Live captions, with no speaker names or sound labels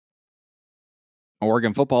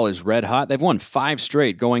Oregon football is red hot. They've won 5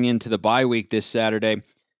 straight going into the bye week this Saturday.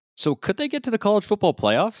 So could they get to the college football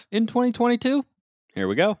playoff in 2022? Here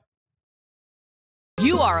we go.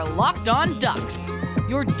 You are Locked On Ducks,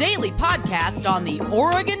 your daily podcast on the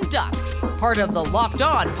Oregon Ducks, part of the Locked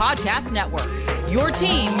On Podcast Network, your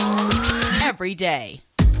team every day.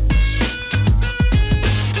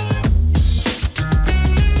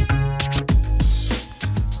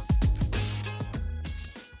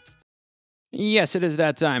 Yes, it is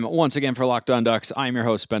that time. Once again for Locked On Ducks, I'm your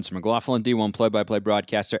host, Spencer McLaughlin, D1 play-by-play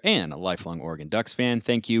broadcaster and a lifelong Oregon Ducks fan.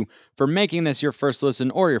 Thank you for making this your first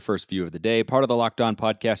listen or your first view of the day. Part of the Locked On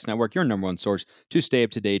Podcast Network, your number one source to stay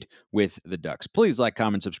up to date with the Ducks. Please like,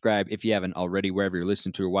 comment, subscribe if you haven't already, wherever you're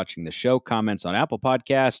listening to or watching the show. Comments on Apple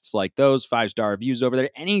Podcasts, like those, 5-star reviews over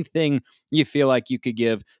there. Anything you feel like you could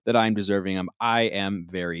give that I'm deserving of, I am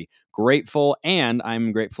very grateful. And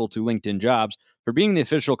I'm grateful to LinkedIn Jobs for being the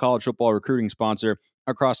official college football recruiting sponsor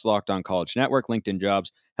across the Locked On College Network. LinkedIn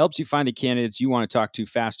Jobs helps you find the candidates you want to talk to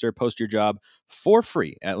faster. Post your job for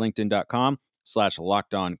free at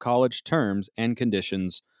linkedin.com/LockedOnCollege. Terms and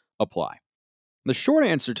conditions apply. The short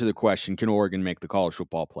answer to the question, can Oregon make the college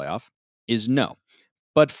football playoff, is no.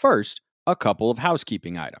 But first, a couple of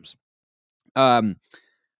housekeeping items.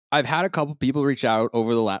 I've had a couple people reach out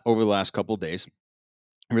over the last couple of days.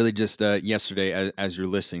 Really just yesterday as you're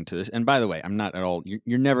listening to this. And by the way, I'm not at all,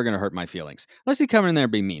 you're never going to hurt my feelings. Unless you come in there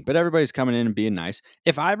and be mean. But everybody's coming in and being nice.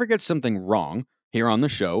 If I ever get something wrong here on the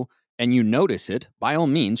show and you notice it, by all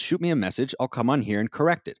means, shoot me a message. I'll come on here and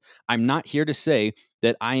correct it. I'm not here to say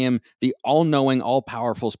that I am the all-knowing,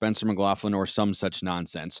 all-powerful Spencer McLaughlin or some such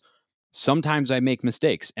nonsense. Sometimes I make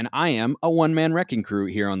mistakes, and I am a one-man wrecking crew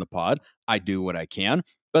here on the pod. I do what I can,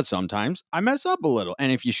 but sometimes I mess up a little.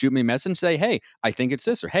 And if you shoot me a message and say, hey, I think it's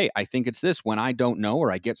this, or hey, I think it's this, when I don't know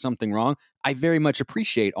or I get something wrong, I very much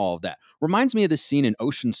appreciate all of that. Reminds me of this scene in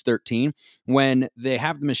Ocean's 13 when they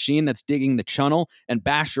have the machine that's digging the tunnel, and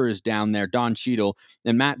Basher is down there, Don Cheadle,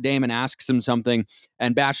 and Matt Damon asks him something,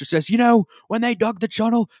 and Basher says, when they dug the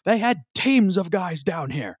tunnel, they had teams of guys down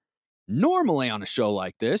here. Normally on a show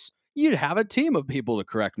like this, you'd have a team of people to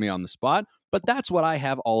correct me on the spot, but that's what I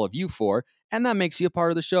have all of you for, and that makes you a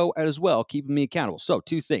part of the show as well, keeping me accountable. So,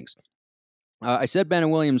 two things. I said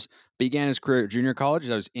Brandon Williams began his career at junior college.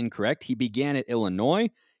 That was incorrect. He began at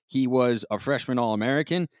Illinois. He was a freshman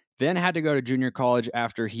All-American, then had to go to junior college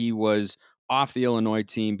after he was off the Illinois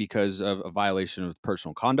team because of a violation of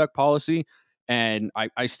personal conduct policy. And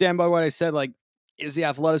I stand by what I said, like, is the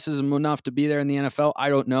athleticism enough to be there in the NFL? I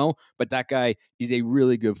don't know, but that guy is a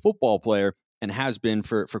really good football player and has been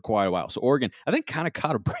for quite a while. So Oregon, I think, kind of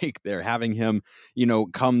caught a break there, having him,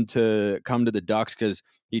 come to the Ducks because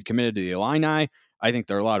he'd committed to the Illini. I think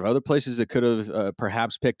there are a lot of other places that could have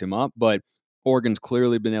perhaps picked him up, but Oregon's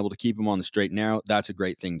clearly been able to keep him on the straight and narrow. That's a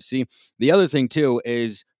great thing to see. The other thing, too,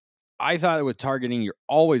 is I thought that with targeting, you're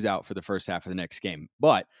always out for the first half of the next game.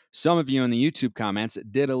 But some of you in the YouTube comments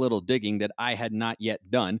did a little digging that I had not yet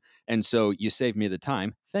done. And so you saved me the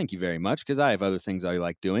time. Thank you very much, because I have other things I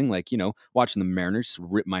like doing, like, watching the Mariners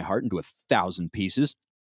rip my heart into 1,000 pieces.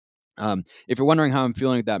 If you're wondering how I'm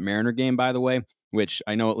feeling at that Mariner game, by the way, which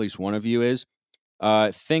I know at least one of you is,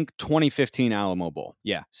 think 2015 Alamo Bowl.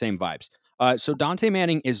 Yeah, same vibes. So Dante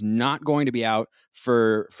Manning is not going to be out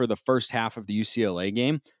for the first half of the UCLA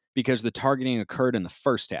game, because the targeting occurred in the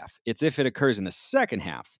first half. It's if it occurs in the second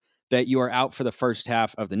half that you are out for the first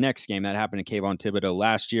half of the next game. That happened to Kayvon Thibodeau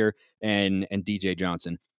last year and DJ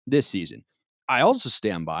Johnson this season. I also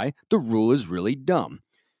stand by the rule is really dumb.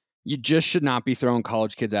 You just should not be throwing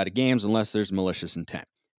college kids out of games unless there's malicious intent.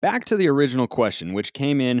 Back to the original question, which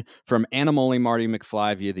came in from Animoli Marty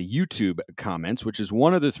McFly via the YouTube comments, which is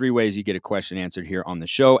one of the 3 ways you get a question answered here on the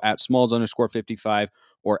show, at Smalls_55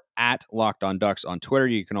 or at Locked On Ducks on Twitter.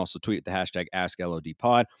 You can also tweet the hashtag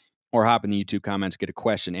AskLODPod or hop in the YouTube comments, get a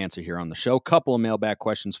question answered here on the show. Couple of mailbag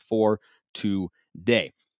questions for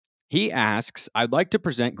today. He asks, I'd like to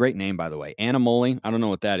present, great name, by the way, Animoli. I don't know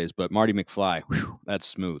what that is, but Marty McFly, that's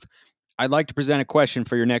smooth. I'd like to present a question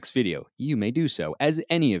for your next video. You may do so, as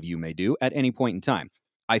any of you may do at any point in time.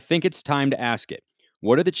 I think it's time to ask it.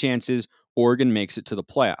 What are the chances Oregon makes it to the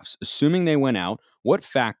playoffs? Assuming they win out, what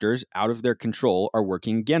factors out of their control are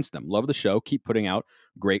working against them? Love the show. Keep putting out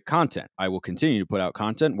great content. I will continue to put out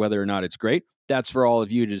content, whether or not it's great. That's for all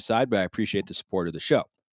of you to decide, but I appreciate the support of the show.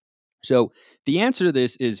 So the answer to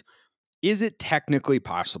this is it technically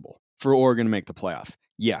possible for Oregon to make the playoff?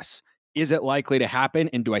 Yes. Is it likely to happen?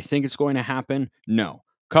 And do I think it's going to happen? No.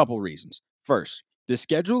 Couple reasons. First, the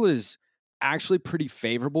schedule is actually pretty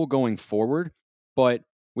favorable going forward, but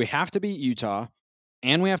we have to beat Utah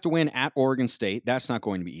and we have to win at Oregon State. That's not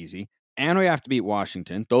going to be easy. and we have to beat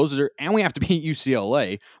Washington. And we have to beat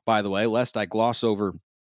UCLA, by the way, lest I gloss over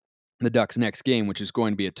the Ducks' next game, which is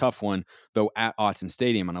going to be a tough one, though at Autzen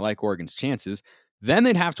Stadium, and I like Oregon's chances. Then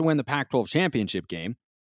they'd have to win the Pac-12 championship game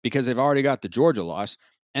because they've already got the Georgia loss.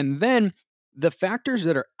 And then the factors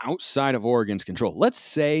that are outside of Oregon's control. Let's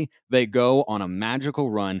say they go on a magical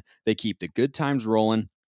run, they keep the good times rolling,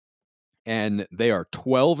 and they are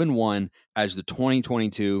 12-1 as the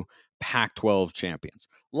 2022 Pac-12 champions.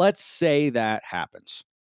 Let's say that happens.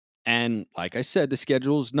 And like I said, the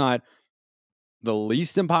schedule is not the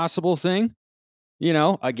least impossible thing.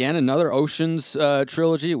 Again, another Oceans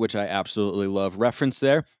trilogy, which I absolutely love. Reference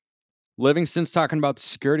there. Livingston's talking about the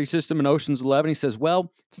security system in Ocean's 11. He says,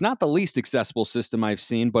 well, it's not the least accessible system I've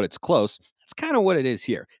seen, but it's close. That's kind of what it is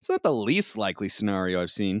here. It's not the least likely scenario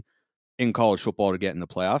I've seen in college football to get in the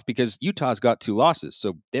playoff because Utah's got 2 losses.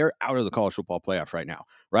 So they're out of the college football playoff right now,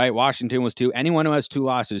 right? Washington was 2. Anyone who has 2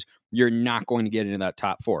 losses, you're not going to get into that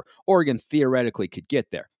top 4. Oregon theoretically could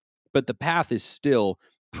get there, but the path is still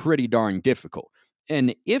pretty darn difficult.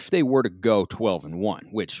 And if they were to go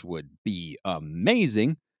 12-1, which would be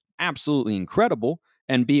amazing, absolutely incredible,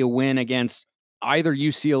 and be a win against either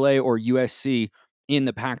UCLA or USC in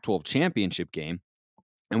the Pac-12 championship game,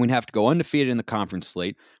 and we'd have to go undefeated in the conference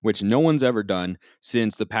slate, which no one's ever done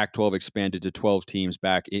since the Pac-12 expanded to 12 teams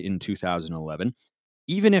back in 2011.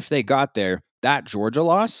 Even if they got there, that Georgia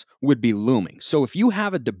loss would be looming. So if you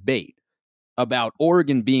have a debate about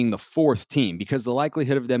Oregon being the 4th team, because the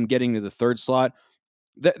likelihood of them getting to the 3rd slot,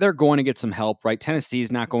 they're going to get some help, right?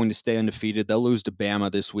 Tennessee's not going to stay undefeated. They'll lose to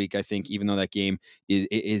Bama this week, I think, even though that game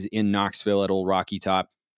is in Knoxville at Old Rocky Top.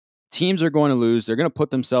 Teams are going to lose. They're going to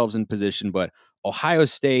put themselves in position, but Ohio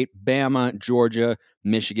State, Bama, Georgia,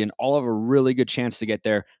 Michigan, all have a really good chance to get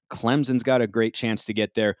there. Clemson's got a great chance to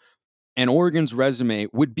get there. And Oregon's resume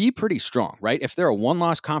would be pretty strong, right? If they're a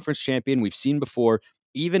 1-loss conference champion, we've seen before,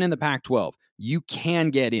 even in the Pac-12, you can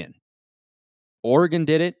get in. Oregon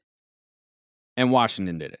did it, and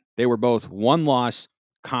Washington did it. They were both 1-loss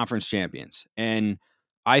conference champions. And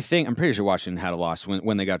I'm pretty sure Washington had a loss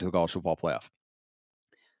when they got to the college football playoff.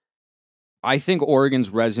 I think Oregon's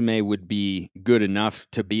resume would be good enough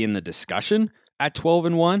to be in the discussion at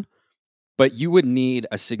 12-1, but you would need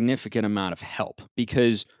a significant amount of help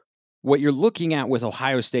because what you're looking at with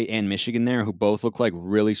Ohio State and Michigan there, who both look like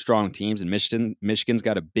really strong teams, and Michigan's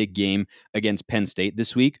got a big game against Penn State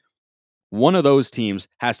this week. One of those teams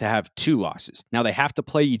has to have 2 losses. Now they have to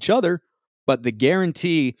play each other, but the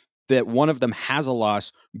guarantee that one of them has a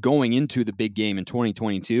loss going into the big game in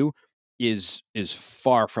 2022 is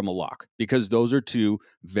far from a lock because those are 2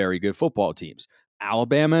 very good football teams.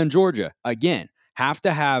 Alabama and Georgia, again, have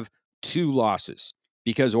to have 2 losses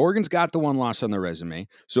because Oregon's got the 1 loss on their resume.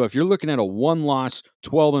 So if you're looking at a 1-loss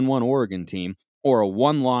 12-1 Oregon team or a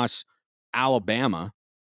 1-loss Alabama,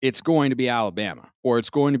 it's going to be Alabama or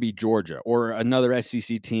it's going to be Georgia or another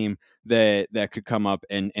SEC team that could come up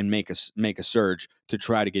and make a surge to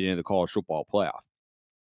try to get into the college football playoff.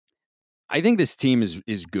 I think this team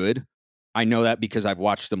is good. I know that because I've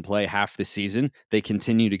watched them play half the season. They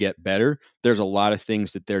continue to get better. There's a lot of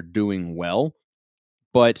things that they're doing well,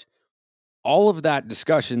 but all of that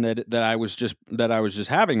discussion that I was just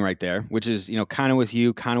having right there, which is, kind of with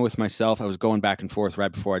you, kind of with myself, I was going back and forth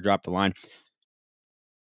right before I dropped the line.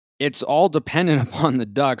 It's all dependent upon the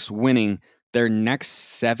Ducks winning their next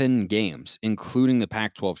 7 games, including the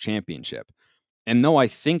Pac-12 championship. And though I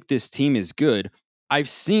think this team is good, I've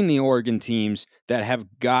seen the Oregon teams that have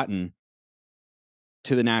gotten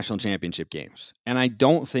to the national championship games. And I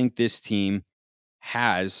don't think this team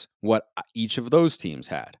has what each of those teams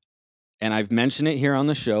had. And I've mentioned it here on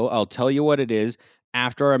the show. I'll tell you what it is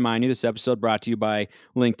after I remind you this episode brought to you by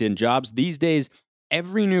LinkedIn Jobs. These days,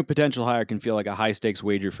 every new potential hire can feel like a high-stakes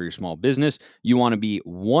wager for your small business. You want to be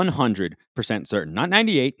 100% certain, not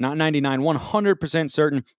 98, not 99, 100%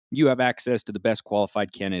 certain you have access to the best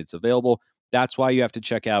qualified candidates available. That's why you have to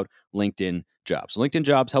check out LinkedIn Jobs. LinkedIn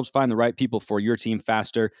Jobs helps find the right people for your team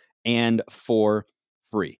faster and for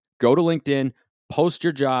free. Go to LinkedIn, post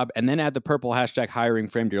your job, and then add the purple hashtag hiring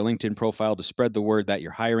frame to your LinkedIn profile to spread the word that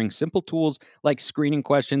you're hiring. Simple tools like screening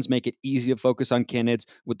questions make it easy to focus on candidates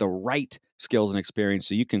with the right skills and experience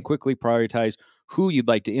so you can quickly prioritize who you'd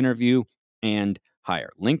like to interview and hire.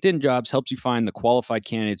 LinkedIn Jobs helps you find the qualified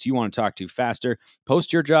candidates you want to talk to faster.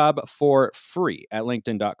 Post your job for free at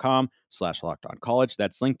linkedin.com/lockedoncollege.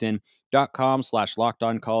 That's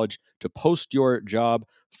linkedin.com/lockedoncollege to post your job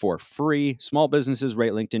for free. Small businesses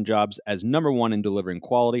rate LinkedIn Jobs as #1 in delivering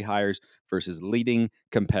quality hires versus leading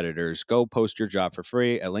competitors. Go post your job for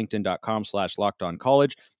free at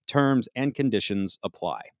linkedin.com/lockedoncollege. Terms and conditions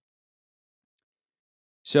apply.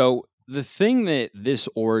 So The thing that this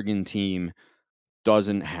Oregon team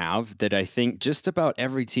doesn't have that I think just about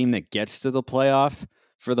every team that gets to the playoff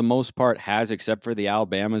for the most part has, except for the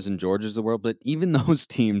Alabamas and Georgias of the world, but even those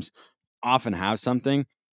teams often have something.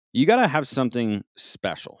 You got to have something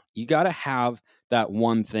special. You got to have that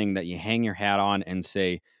one thing that you hang your hat on and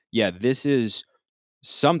say, yeah, this is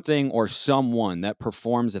something or someone that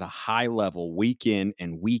performs at a high level week in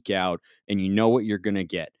and week out, and you know what you're going to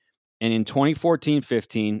get. And in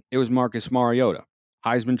 2014-15, it was Marcus Mariota,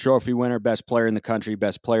 Heisman Trophy winner, best player in the country,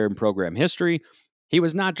 best player in program history. He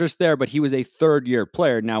was not just there, but he was a third-year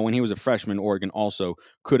player. Now, when he was a freshman, Oregon also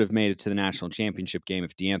could have made it to the national championship game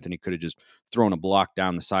if DeAnthony could have just thrown a block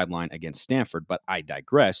down the sideline against Stanford, but I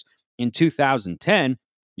digress. In 2010,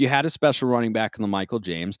 you had a special running back in the Michael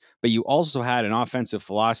James, but you also had an offensive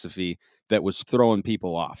philosophy that was throwing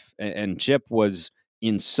people off. And Chip was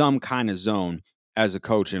in some kind of zone as a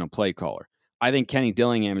coach and a play caller. I think Kenny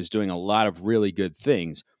Dillingham is doing a lot of really good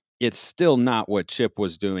things. It's still not what Chip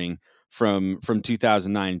was doing from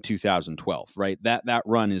 2009 to 2012, right? That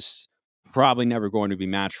run is probably never going to be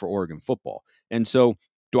matched for Oregon football. And so,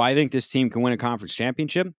 do I think this team can win a conference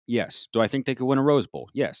championship? Yes. Do I think they could win a Rose Bowl?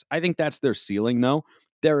 Yes. I think that's their ceiling, though.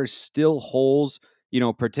 There are still holes,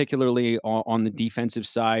 particularly on the defensive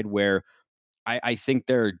side, where I think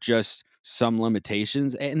there are just some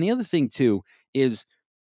limitations. And the other thing, too, is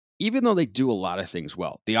even though they do a lot of things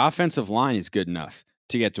well, the offensive line is good enough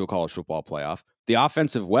to get to a college football playoff. The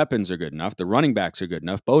offensive weapons are good enough. The running backs are good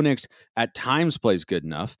enough. Bo Nix at times plays good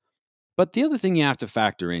enough. But the other thing you have to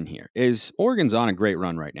factor in here is Oregon's on a great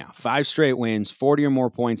run right now. 5 straight wins, 40 or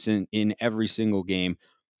more points in every single game.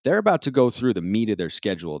 They're about to go through the meat of their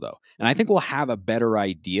schedule, though. And I think we'll have a better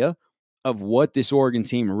idea of what this Oregon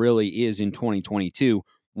team really is in 2022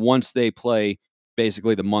 once they play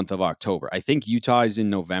basically the month of October. I think Utah is in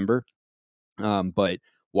November. But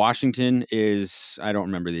Washington is, I don't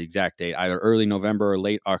remember the exact date, either early November or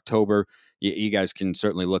late October. You guys can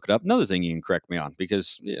certainly look it up. Another thing you can correct me on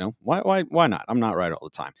because, why not? I'm not right all the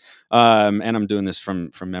time. And I'm doing this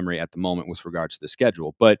from memory at the moment with regards to the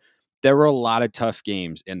schedule. But there were a lot of tough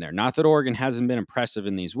games in there. Not that Oregon hasn't been impressive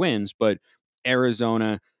in these wins, but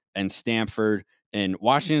Arizona and Stanford and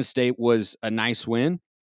Washington State was a nice win,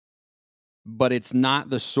 but it's not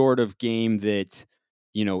the sort of game that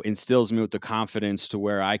instills me with the confidence to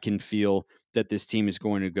where I can feel that this team is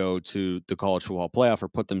going to go to the college football playoff or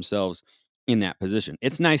put themselves in that position.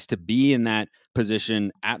 It's nice to be in that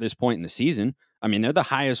position at this point in the season. I mean, they're the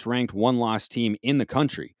highest ranked one-loss team in the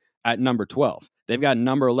country at number 12. They've got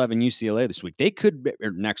number 11 UCLA this week. They could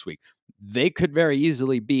or next week. They could very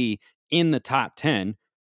easily be in the top 10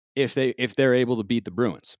 if they're able to beat the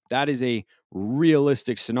Bruins. That is a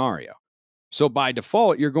realistic scenario. So by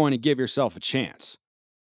default, you're going to give yourself a chance.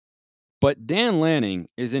 But Dan Lanning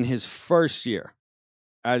is in his first year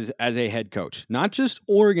as a head coach, not just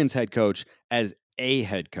Oregon's head coach, as a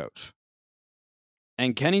head coach.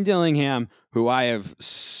 And Kenny Dillingham, who I have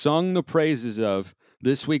sung the praises of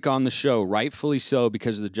this week on the show, rightfully so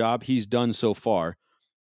because of the job he's done so far,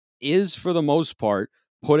 is for the most part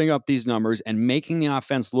putting up these numbers and making the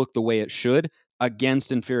offense look the way it should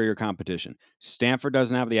against inferior competition. Stanford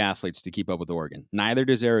doesn't have the athletes to keep up with Oregon. Neither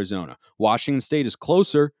does Arizona. Washington State is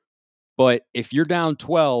closer, but if you're down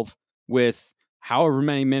 12 with however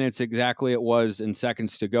many minutes exactly it was and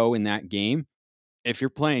seconds to go in that game, if you're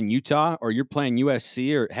playing Utah or you're playing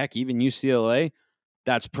USC or heck, even UCLA,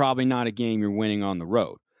 that's probably not a game you're winning on the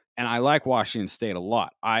road. And I like Washington State a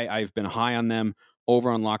lot. I've been high on them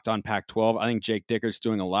over on Locked On Pac-12. I think Jake Dicker's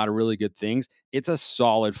doing a lot of really good things. It's a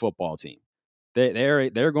solid football team.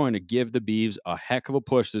 They're going to give the Beavs a heck of a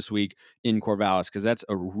push this week in Corvallis because that's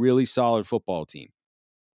a really solid football team.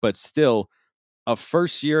 But still, a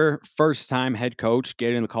first-time head coach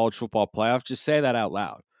getting in the college football playoff, just say that out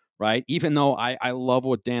loud, right? Even though I love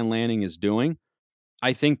what Dan Lanning is doing,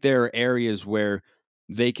 I think there are areas where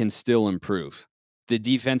they can still improve. The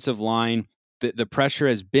defensive line, the pressure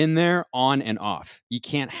has been there on and off. You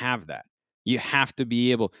can't have that. You have to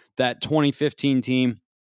be able, that 2015 team,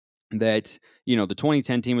 that the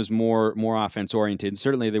 2010 team was more offense oriented.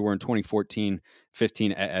 Certainly they were in 2014-15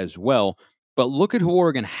 as well. But look at who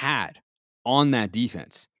Oregon had on that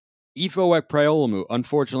defense. Ifo Ekpreolamu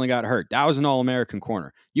unfortunately got hurt. That was an All-American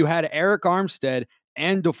corner. You had Eric Armstead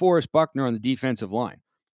and DeForest Buckner on the defensive line.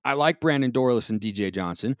 I like Brandon Dorlus and DJ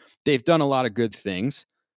Johnson. They've done a lot of good things.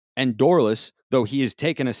 And Dorlus, though he has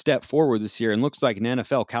taken a step forward this year and looks like an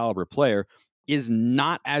NFL caliber player, is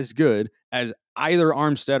not as good as either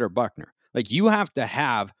Armstead or Buckner. Like, you have to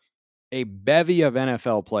have a bevy of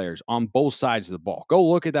NFL players on both sides of the ball. Go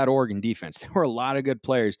look at that Oregon defense. There were a lot of good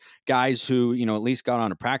players, guys who, at least got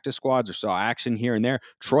on a practice squads or saw action here and there.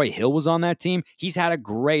 Troy Hill was on that team. He's had a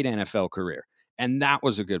great NFL career. And that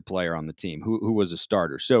was a good player on the team who was a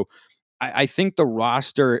starter. So I think the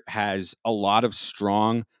roster has a lot of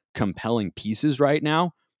strong, compelling pieces right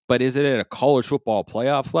now. But is it at a college football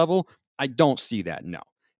playoff level? I don't see that, no.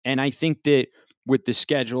 And I think that with the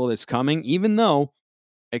schedule that's coming, even though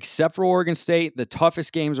except for Oregon State, the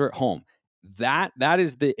toughest games are at home. That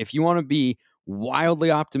is the if you want to be wildly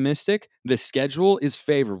optimistic, the schedule is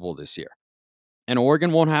favorable this year. And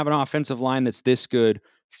Oregon won't have an offensive line that's this good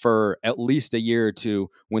for at least a year or two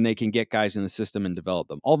when they can get guys in the system and develop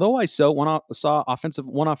them. Although I saw one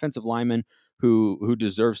offensive lineman who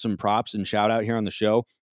deserves some props and shout out here on the show,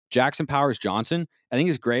 Jackson Powers Johnson. I think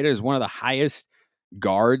he's graded as one of the highest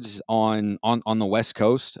guards on the West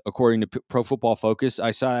Coast, according to Pro Football Focus.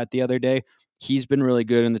 I saw that the other day. He's been really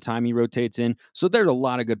good in the time he rotates in. So there's a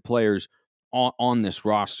lot of good players on this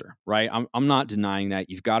roster, right? I'm not denying that.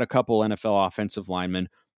 You've got a couple NFL offensive linemen.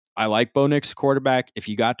 I like Bo Nix, quarterback. If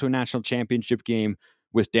you got to a national championship game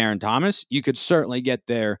with Darren Thomas, you could certainly get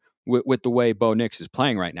there with the way Bo Nix is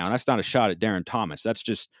playing right now. And that's not a shot at Darren Thomas. That's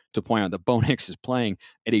just to point out that Bo Nix is playing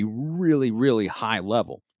at a really, really high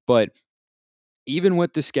level. But even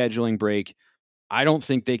with the scheduling break, I don't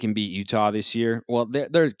think they can beat Utah this year. Well,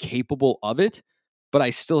 they're capable of it, but I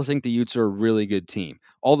still think the Utes are a really good team.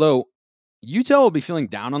 Although Utah will be feeling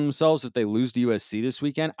down on themselves if they lose to USC this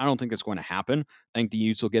weekend. I don't think that's going to happen. I think the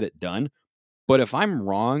Utes will get it done. But if I'm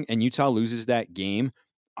wrong and Utah loses that game,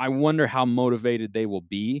 I wonder how motivated they will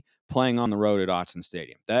be playing on the road at Autzen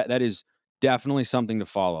Stadium. That is definitely something to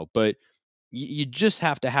follow. But you just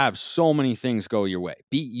have to have so many things go your way.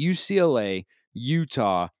 Beat UCLA,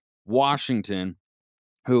 Utah, Washington,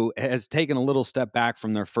 who has taken a little step back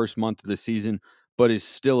from their first month of the season, but is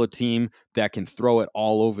still a team that can throw it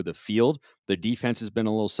all over the field. The defense has been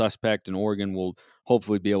a little suspect, and Oregon will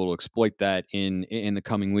hopefully be able to exploit that in the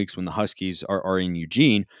coming weeks when the Huskies are in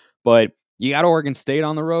Eugene. But you got Oregon State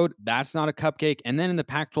on the road. That's not a cupcake. And then in the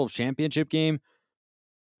Pac-12 championship game,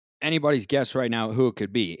 anybody's guess right now who it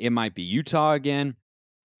could be. It might be Utah again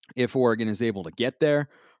if Oregon is able to get there,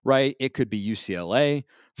 right? It could be UCLA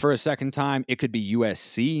for a second time. It could be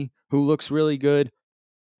USC, who looks really good.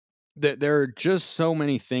 There are just so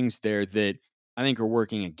many things there that I think are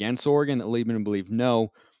working against Oregon that lead me to believe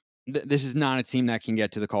no, this is not a team that can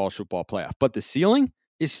get to the college football playoff. But the ceiling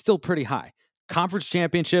is still pretty high. Conference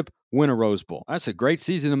championship, win a Rose Bowl. That's a great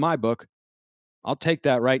season in my book. I'll take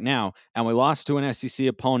that right now. And we lost to an SEC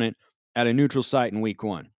opponent at a neutral site in week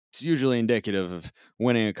one. It's usually indicative of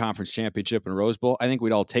winning a conference championship in Rose Bowl. I think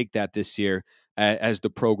we'd all take that this year as the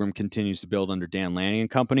program continues to build under Dan Lanning and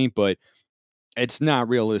company. But it's not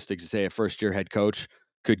realistic to say a first-year head coach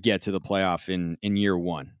could get to the playoff in year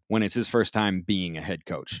one when it's his first time being a head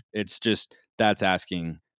coach. It's just that's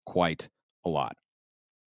asking quite a lot.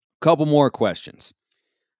 Couple more questions.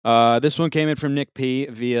 This one came in from Nick P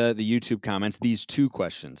via the YouTube comments. These two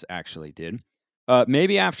questions actually did.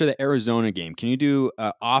 Maybe after the Arizona game, can you do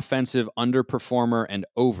offensive underperformer and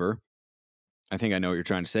over? I think I know what you're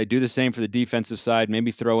trying to say. Do the same for the defensive side.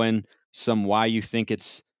 Maybe throw in some why you think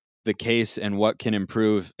it's the case and what can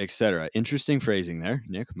improve, etc. Interesting phrasing there,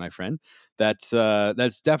 Nick, my friend. That's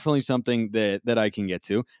definitely something that I can get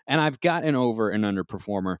to. And I've got an over and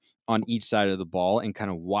underperformer on each side of the ball and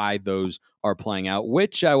kind of why those are playing out,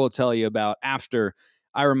 which I will tell you about after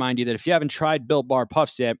I remind you that if you haven't tried Built Bar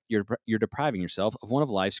Puffs yet, you're depriving yourself of one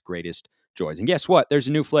of life's greatest joys. And guess what? There's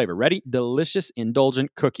a new flavor. Ready? Delicious,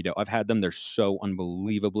 indulgent cookie dough. I've had them. They're so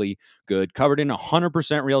unbelievably good. Covered in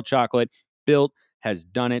 100% real chocolate. Built has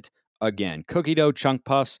done it again. Cookie dough chunk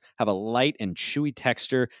puffs have a light and chewy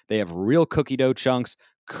texture. They have real cookie dough chunks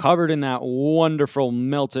covered in that wonderful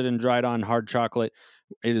melted and dried on hard chocolate.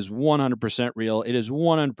 It is 100% real. It is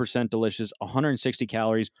 100% delicious. 160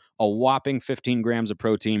 calories, a whopping 15 grams of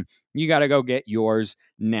protein. You got to go get yours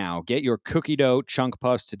now. Get your cookie dough chunk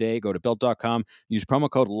puffs today. Go to built.com. Use promo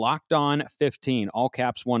code LOCKEDON15, all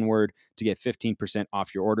caps, one word, to get 15%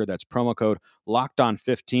 off your order. That's promo code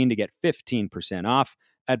LOCKEDON15 to get 15% off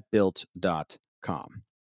at built.com.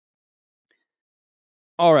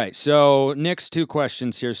 All right, so Nick's two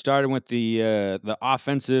questions here, starting with the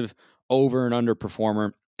offensive over and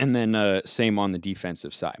underperformer, and then same on the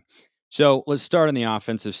defensive side. So let's start on the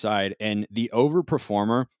offensive side, and the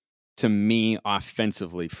overperformer to me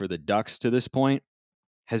offensively for the Ducks to this point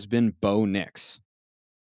has been Bo Nix.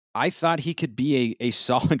 I thought he could be a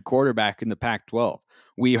solid quarterback in the Pac-12.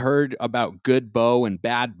 We heard about good Bo and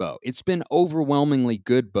bad Bo. It's been overwhelmingly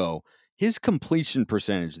good Bo his completion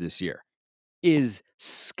percentage this year is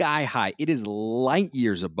sky high. It is light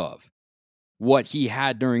years above what he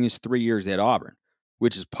had during his 3 years at Auburn,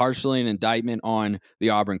 which is partially an indictment on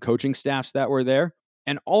the Auburn coaching staffs that were there,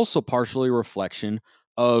 and also partially a reflection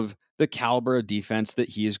of the caliber of defense that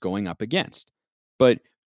he is going up against. But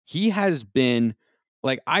he has been,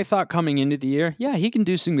 like, I thought coming into the year, yeah, he can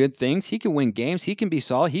do some good things. He can win games. He can be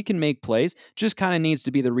solid. He can make plays. Just kind of needs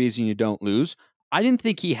to be the reason you don't lose. I didn't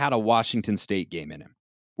think he had a Washington State game in him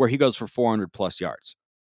where he goes for 400 plus yards.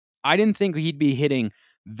 I didn't think he'd be hitting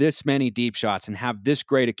this many deep shots and have this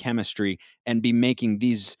great a chemistry and be making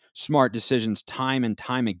these smart decisions time and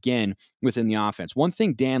time again within the offense. One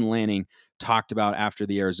thing Dan Lanning talked about after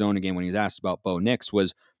the Arizona game when he was asked about Bo Nix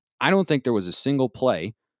was, I don't think there was a single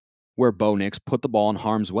play where Bo Nix put the ball in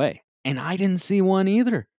harm's way. And I didn't see one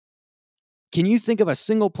either. Can you think of a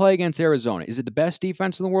single play against Arizona? Is it the best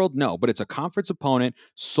defense in the world? No, but it's a conference opponent,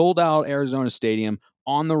 sold out Arizona Stadium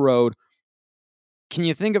on the road. Can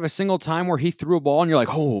you think of a single time where he threw a ball and you're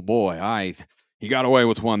like, oh boy, he got away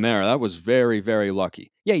with one there. That was very, very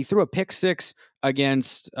lucky. Yeah, he threw a pick six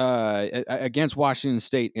against Washington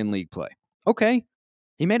State in league play. Okay,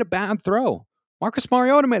 he made a bad throw. Marcus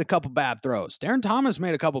Mariota made a couple bad throws. Darren Thomas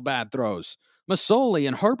made a couple bad throws. Masoli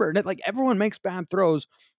and Herbert, like everyone makes bad throws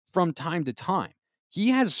from time to time. He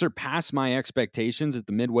has surpassed my expectations at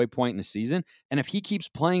the midway point in the season, and if he keeps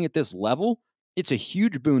playing at this level, it's a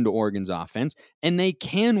huge boon to Oregon's offense, and they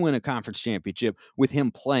can win a conference championship with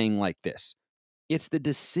him playing like this. It's the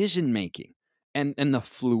decision making and the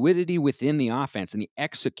fluidity within the offense and the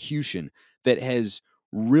execution that has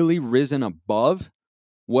really risen above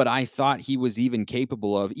what I thought he was even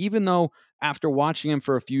capable of, even though after watching him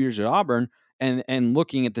for a few years at Auburn and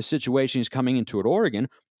looking at the situation he's coming into at Oregon,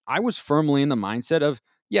 I was firmly in the mindset of,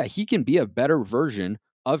 yeah, he can be a better version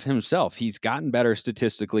of himself. He's gotten better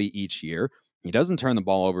statistically each year. He doesn't turn the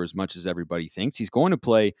ball over as much as everybody thinks. He's going to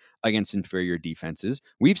play against inferior defenses.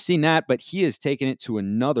 We've seen that, but he has taken it to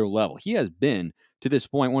another level. He has been, to this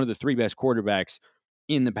point, one of the three best quarterbacks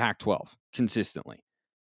in the Pac-12 consistently.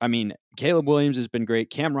 I mean, Caleb Williams has been great.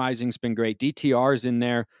 Cam Rising's been great. DTR's in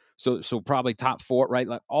there. So probably top four, right?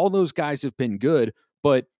 Like all those guys have been good,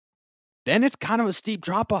 but then it's kind of a steep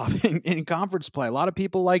drop off in conference play. A lot of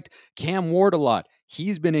people liked Cam Ward a lot.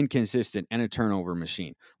 He's been inconsistent and a turnover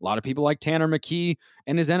machine. A lot of people like Tanner McKee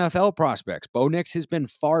and his NFL prospects. Bo Nix has been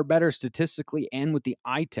far better statistically and with the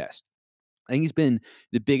eye test. I think he's been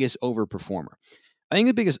the biggest overperformer. I think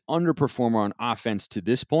the biggest underperformer on offense to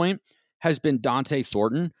this point has been Dante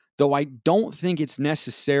Thornton, though I don't think it's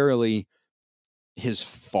necessarily his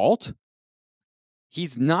fault.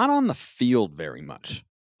 He's not on the field very much.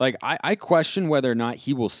 Like, I question whether or not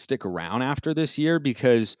he will stick around after this year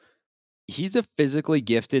because he's a physically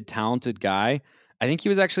gifted, talented guy. I think he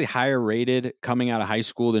was actually higher rated coming out of high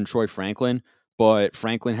school than Troy Franklin, but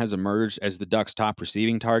Franklin has emerged as the Ducks' top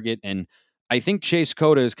receiving target. And I think Chase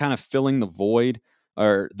Cota is kind of filling the void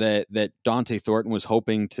or that Dante Thornton was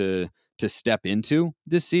hoping to step into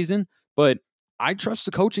this season. But I trust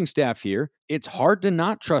the coaching staff here. It's hard to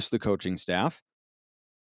not trust the coaching staff.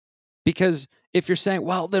 Because if you're saying,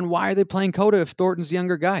 well, then why are they playing Cota if Thornton's the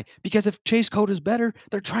younger guy? Because if Chase Cota's better,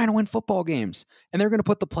 they're trying to win football games. And they're going to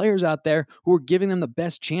put the players out there who are giving them the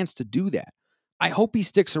best chance to do that. I hope he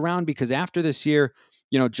sticks around because after this year,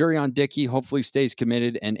 Jurion Dickey hopefully stays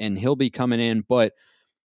committed and he'll be coming in. But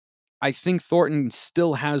I think Thornton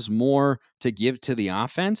still has more to give to the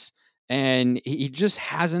offense. And he just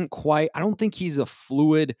hasn't quite, I don't think he's a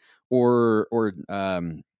fluid or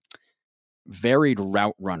varied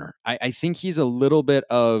route runner. I think he's a little bit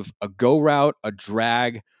of a go route, a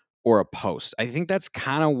drag, or a post. I think that's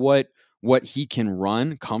kind of what he can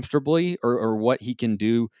run comfortably or what he can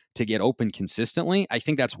do to get open consistently. I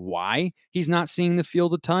think that's why he's not seeing the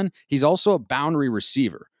field a ton. He's also a boundary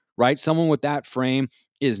receiver, right? Someone with that frame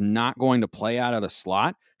is not going to play out of the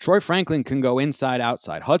slot. Troy Franklin can go inside,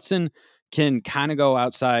 outside. Hudson can kind of go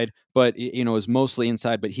outside, but is mostly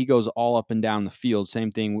inside, but he goes all up and down the field. Same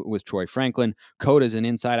thing with Troy Franklin. Coda's an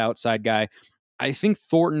inside outside guy. I think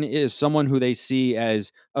Thornton is someone who they see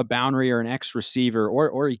as a boundary or an X receiver,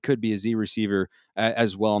 or he could be a Z receiver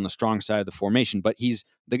as well on the strong side of the formation, but he's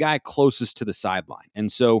the guy closest to the sideline.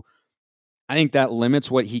 And so I think that limits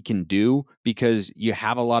what he can do because you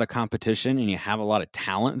have a lot of competition and you have a lot of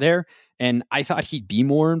talent there. And I thought he'd be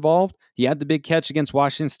more involved. He had the big catch against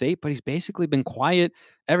Washington State, but he's basically been quiet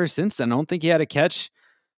ever since then. I don't think he had a catch,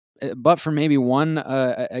 but for maybe one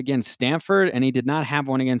against Stanford, and he did not have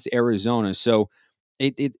one against Arizona. So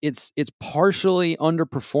it's partially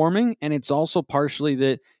underperforming, and it's also partially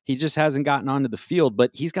that he just hasn't gotten onto the field.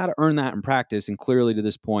 But he's got to earn that in practice, and clearly to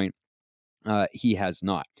this point, He has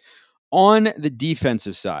not. On the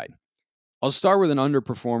defensive side, I'll start with an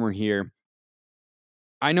underperformer here.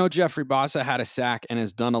 I know Jeffrey Bossa had a sack and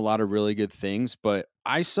has done a lot of really good things, but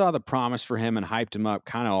I saw the promise for him and hyped him up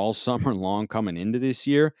kind of all summer long coming into this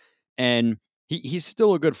year. And he's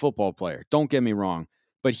still a good football player. Don't get me wrong,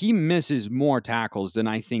 but he misses more tackles than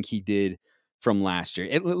I think he did from last year.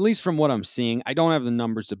 At least from what I'm seeing. I don't have the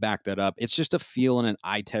numbers to back that up. It's just a feel and an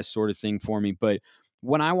eye test sort of thing for me. But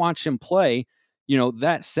when I watch him play,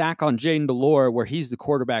 that sack on Jaden Delore where he's the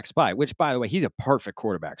quarterback spy, which by the way, he's a perfect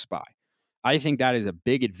quarterback spy. I think that is a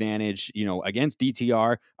big advantage, against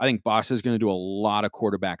DTR. I think Boss is going to do a lot of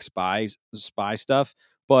quarterback spy stuff,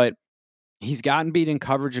 but he's gotten beat in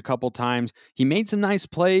coverage a couple times. He made some nice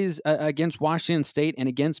plays against Washington State and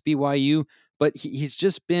against BYU, but he's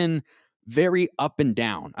just been very up and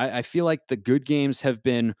down. I feel like the good games have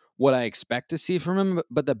been what I expect to see from him,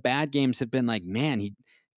 but the bad games have been like, man, he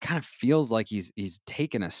kind of feels like he's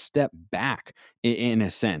taken a step back in a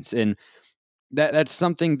sense. And that's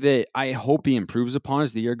something that I hope he improves upon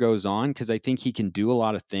as the year goes on because I think he can do a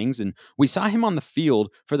lot of things. And we saw him on the field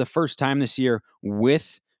for the first time this year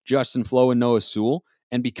with Justin Flo and Noah Sewell.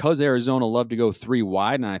 And because Arizona loved to go three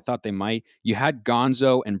wide, and I thought they might, you had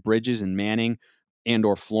Gonzo and Bridges and Manning and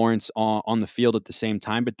or Florence on the field at the same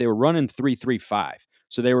time, but they were running 3-3-5.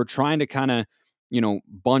 So they were trying to kind of,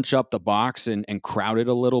 bunch up the box and crowd it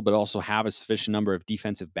a little, but also have a sufficient number of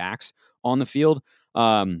defensive backs on the field.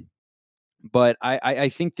 But I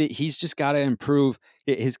think that he's just got to improve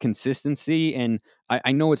his consistency. And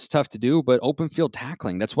I know it's tough to do, but open field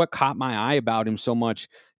tackling, that's what caught my eye about him so much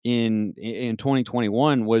in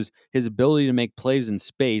 2021 was his ability to make plays in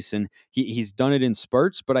space. And he's done it in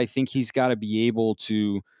spurts, but I think he's got to be able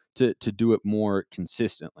to do it more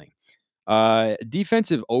consistently.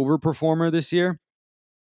 Defensive overperformer this year.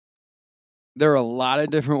 There are a lot of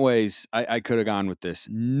different ways I could have gone with this.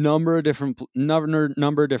 Number of different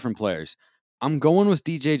players. I'm going with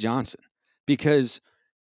DJ Johnson because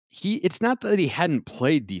it's not that he hadn't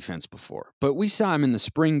played defense before, but we saw him in the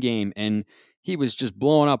spring game and he was just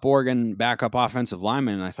blowing up Oregon backup offensive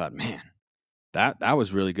lineman, and I thought, man, that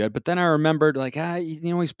was really good. But then I remembered like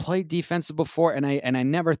he's played defensive before, and I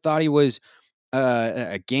never thought he was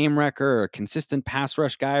a game wrecker or a consistent pass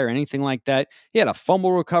rush guy or anything like that. He had a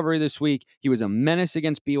fumble recovery this week. He was a menace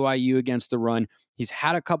against BYU against the run. He's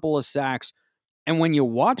had a couple of sacks. And when you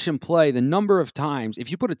watch him play, the number of times, if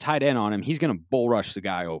you put a tight end on him, he's going to bull rush the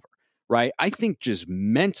guy over, right? I think just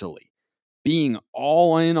mentally being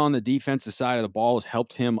all in on the defensive side of the ball has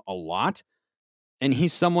helped him a lot. And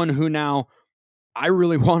he's someone who now I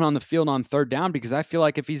really want on the field on third down because I feel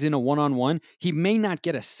like if he's in a one-on-one, he may not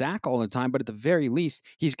get a sack all the time, but at the very least,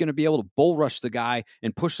 he's going to be able to bull rush the guy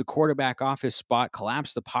and push the quarterback off his spot,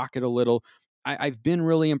 collapse the pocket a little. I've been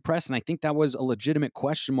really impressed, and I think that was a legitimate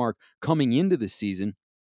question mark coming into the season.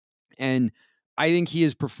 And I think he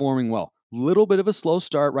is performing well. Little bit of a slow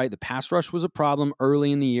start, right? The pass rush was a problem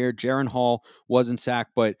early in the year. Jaron Hall wasn't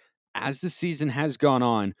sacked, but as the season has gone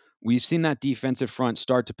on, we've seen that defensive front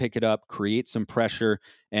start to pick it up, create some pressure,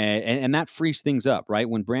 and that frees things up, right?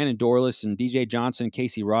 When Brandon Dorless and DJ Johnson,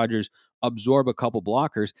 Casey Rogers absorb a couple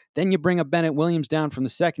blockers, then you bring a Bennett Williams down from the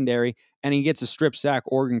secondary, and he gets a strip sack.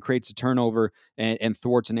 Oregon creates a turnover and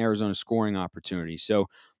thwarts an Arizona scoring opportunity. So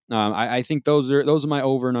I think those are my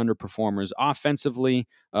over and under performers. Offensively,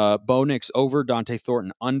 Bo Nix over, Dante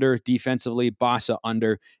Thornton under. Defensively, Bossa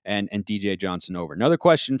under, and DJ Johnson over. Another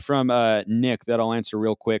question from Nick that I'll answer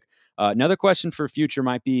real quick. Another question for future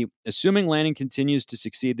might be, assuming Lanning continues to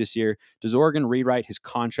succeed this year, does Oregon rewrite his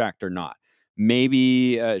contract or not?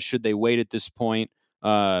 Maybe should they wait at this point?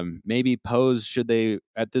 Maybe pose should they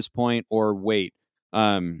at this point or wait?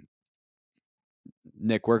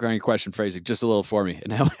 Nick, work on your question phrasing just a little for me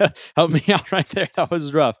and help me out right there. That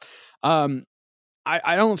was rough. Um,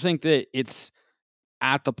 I don't think that it's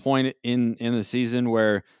at the point in the season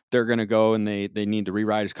where they're going to go and they need to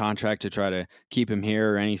rewrite his contract to try to keep him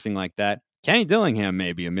here or anything like that. Kenny Dillingham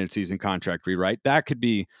may be a midseason contract rewrite. That could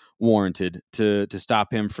be warranted to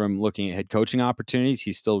stop him from looking at head coaching opportunities.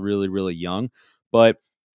 He's still really, really young. But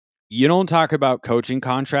you don't talk about coaching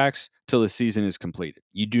contracts till the season is completed.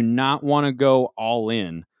 You do not want to go all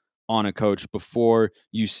in on a coach before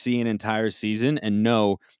you see an entire season and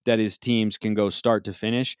know that his teams can go start to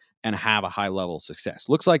finish and have a high level of success.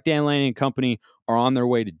 Looks like Dan Lanning and company are on their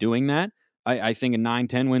way to doing that. I think a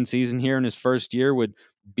 9-10 win season here in his first year would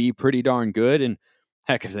be pretty darn good. And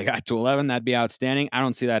heck, if they got to 11, that'd be outstanding. I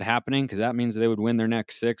don't see that happening because that means they would win their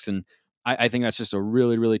next 6. And I think that's just a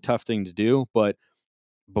really, really tough thing to do. But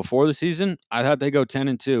before the season, I thought they go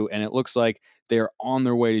 10-2, and it looks like they are on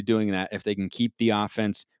their way to doing that if they can keep the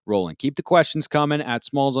offense rolling. Keep the questions coming at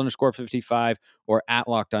Smalls_55 or at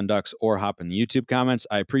Locked On Ducks, or hop in the YouTube comments.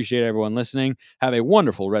 I appreciate everyone listening. Have a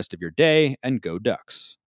wonderful rest of your day, and go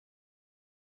Ducks.